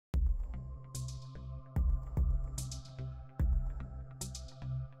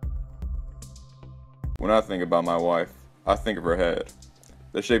When I think about my wife, I think of her head,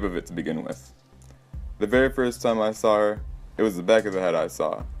 the shape of it to begin with. The very first time I saw her, it was the back of the head I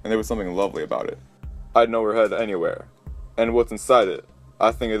saw, and there was something lovely about it. I'd know her head anywhere. And what's inside it,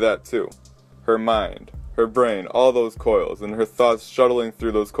 I think of that too. Her mind, her brain, all those coils, and her thoughts shuttling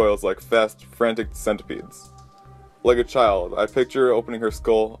through those coils like fast, frantic centipedes. Like a child, I picture her opening her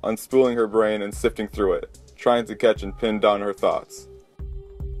skull, unspooling her brain and sifting through it, trying to catch and pin down her thoughts.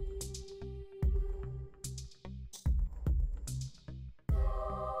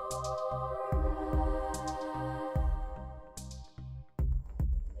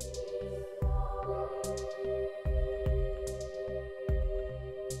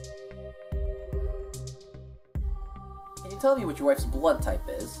 Can you tell me what your wife's blood type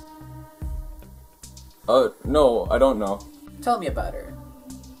is? No, I don't know. Tell me about her.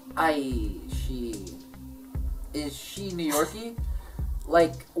 Is she New Yorkie?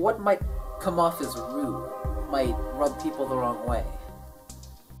 Like, what might come off as rude? Might rub people the wrong way?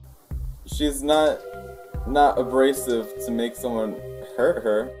 She's not abrasive to make someone hurt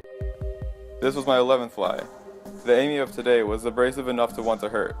her. This was my 11th lie. The Amy of today was abrasive enough to want to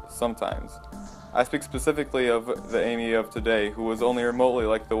hurt, sometimes. I speak specifically of the Amy of today who was only remotely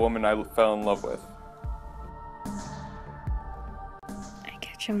like the woman I fell in love with. I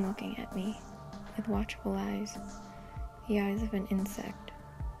catch him looking at me with watchful eyes, the eyes of an insect,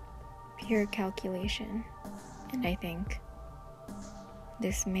 pure calculation, and I think,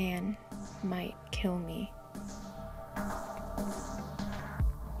 this man might kill me.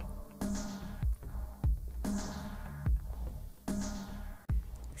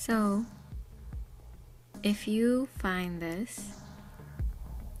 So, if you find this,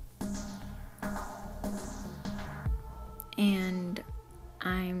 and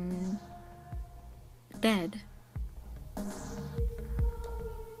I'm dead,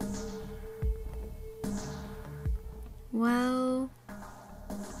 well,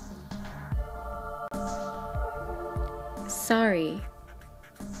 sorry.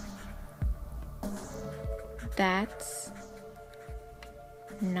 That's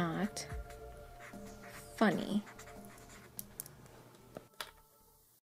not funny.